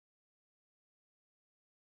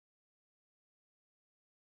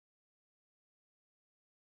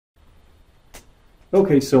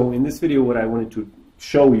Okay, so in this video what I wanted to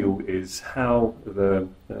show you is how the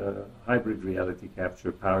hybrid reality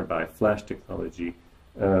capture powered by Flash technology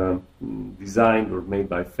designed or made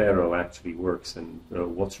by FARO actually works, and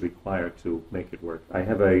what's required to make it work. I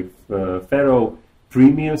have a FARO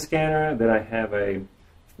premium scanner, then I have a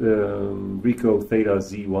Ricoh Theta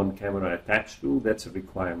Z1 camera attached to. That's a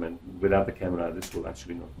requirement. Without the camera this will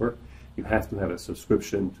actually not work. You have to have a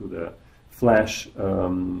subscription to the Flash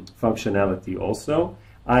functionality also.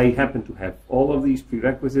 I happen to have all of these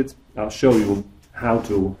prerequisites. I'll show you how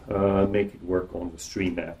to make it work on the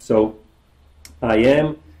Stream app. So I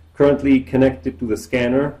am currently connected to the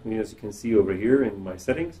scanner, as you can see over here in my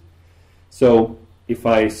settings. So if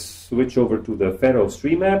I switch over to the FARO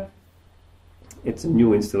Stream app, it's a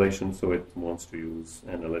new installation, so it wants to use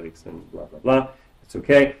analytics and blah, blah, blah. It's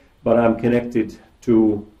okay, but I'm connected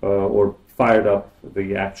to or fired up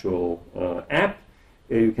the actual app.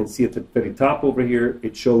 You can see at the very top over here,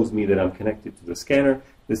 it shows me that I'm connected to the scanner.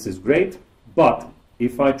 This is great, but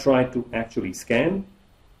if I try to actually scan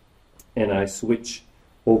and I switch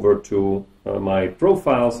over to my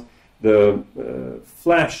profiles, the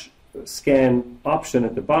Flash scan option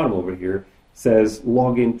at the bottom over here says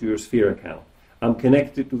log into your Sphere account. I'm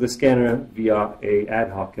connected to the scanner via a ad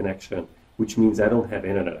hoc connection, which means I don't have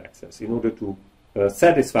internet access. In order to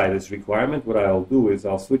satisfy this requirement, what I'll do is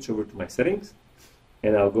I'll switch over to my settings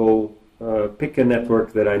and I'll go pick a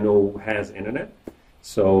network that I know has internet.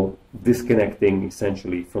 So disconnecting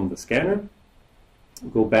essentially from the scanner,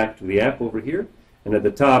 go back to the app over here, and at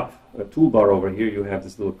the top toolbar over here you have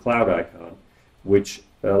this little cloud icon which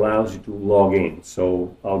allows you to log in.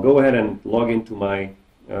 So I'll go ahead and log into my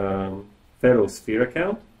FARO Sphere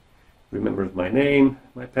account. Remembers my name,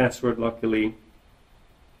 my password luckily,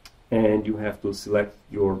 and you have to select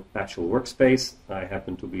your actual workspace. I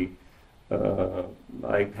happen to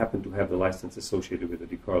have the license associated with the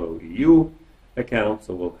DiCarlo EU account,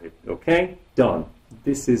 so we'll hit OK. Done.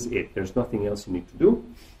 This is it. There's nothing else you need to do.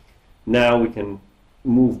 Now we can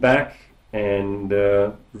move back and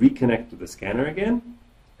reconnect to the scanner again,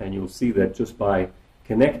 and you'll see that just by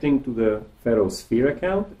connecting to the FARO Sphere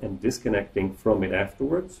account and disconnecting from it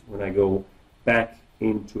afterwards, when I go back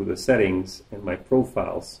into the settings and my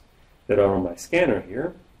profiles that are on my scanner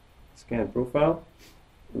here, scan profile,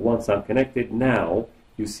 once I'm connected, now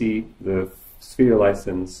you see the Sphere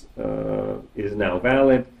license is now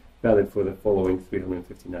valid for the following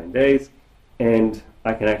 359 days, and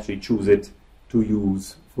I can actually choose it to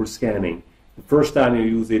use for scanning. The first time you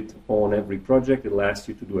use it on every project, it'll ask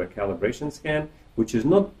you to do a calibration scan, which is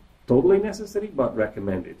not totally necessary, but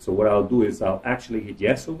recommended. So what I'll do is I'll actually hit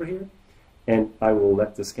yes over here, and I will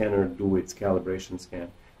let the scanner do its calibration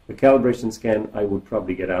scan. The calibration scan I would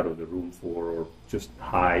probably get out of the room for, or just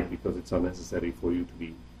hide, because it's unnecessary for you to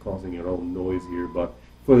be causing your own noise here, but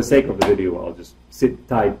for the sake of the video I'll just sit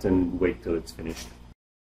tight and wait till it's finished.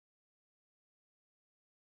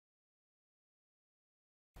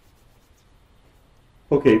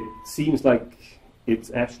 Okay, seems like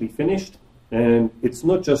it's actually finished. And it's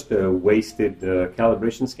not just a wasted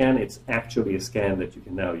calibration scan, it's actually a scan that you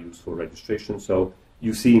can now use for registration. So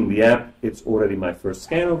you see in the app, it's already my first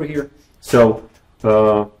scan over here. So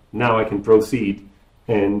now I can proceed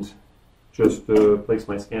and just place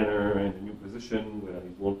my scanner in a new position where I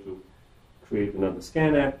want to create another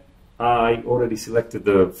scan app. I already selected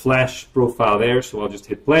the Flash profile there, so I'll just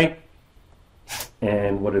hit play.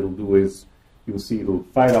 And what it'll do is, you'll see it'll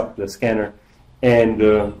fire up the scanner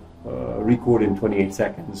and record in 28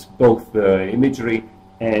 seconds both the imagery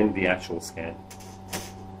and the actual scan.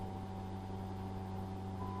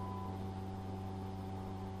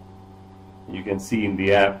 You can see in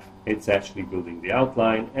the app it's actually building the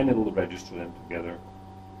outline and it'll register them together.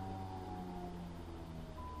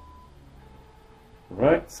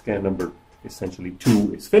 Alright, scan number essentially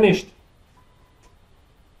 2 is finished.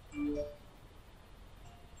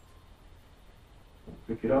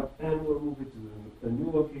 Pick it up and we'll move it to a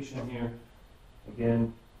new location here.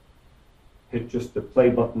 Again, hit just the play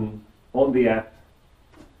button on the app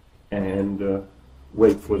and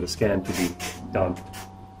wait for the scan to be done.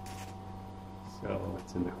 So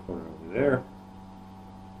it's in the corner over there.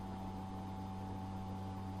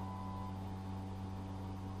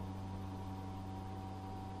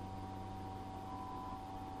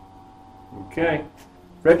 Okay,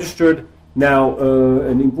 registered. Now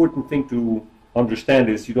an important thing to understand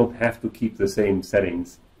is you don't have to keep the same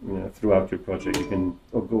settings throughout your project. You can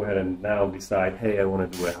go ahead and now decide, hey, I want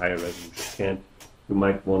to do a higher resolution scan. You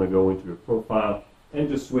might want to go into your profile and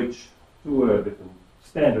just switch to a different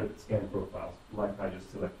standard scan profile, like I just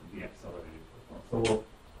selected the accelerated profile. So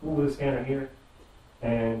we'll move the scanner here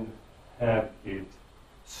and have it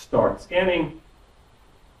scanning.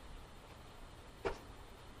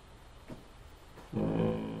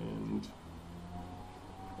 And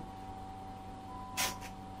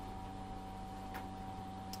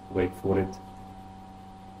wait for it.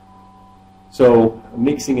 So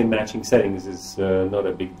mixing and matching settings is not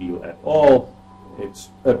a big deal at all. It's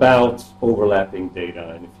about overlapping data,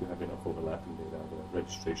 and if you have enough overlapping data, the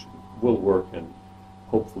registration will work, and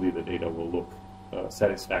hopefully the data will look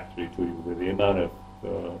satisfactory to you with the amount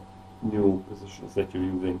of new positions that you're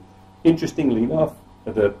using. Interestingly enough,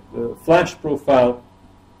 the Flash profile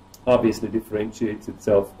obviously differentiates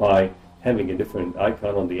itself by having a different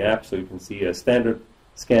icon on the app. So you can see a standard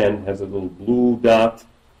scan has a little blue dot,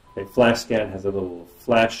 a Flash scan has a little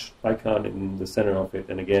flash icon in the center of it,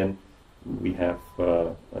 and again, we have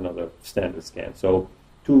another standard scan. So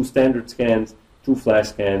 2 standard scans, 2 flash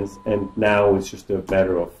scans, and now it's just a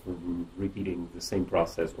matter of repeating the same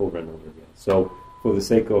process over and over again. So for the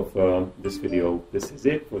sake of this video, this is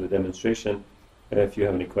it for the demonstration. If you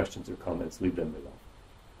have any questions or comments, leave them below.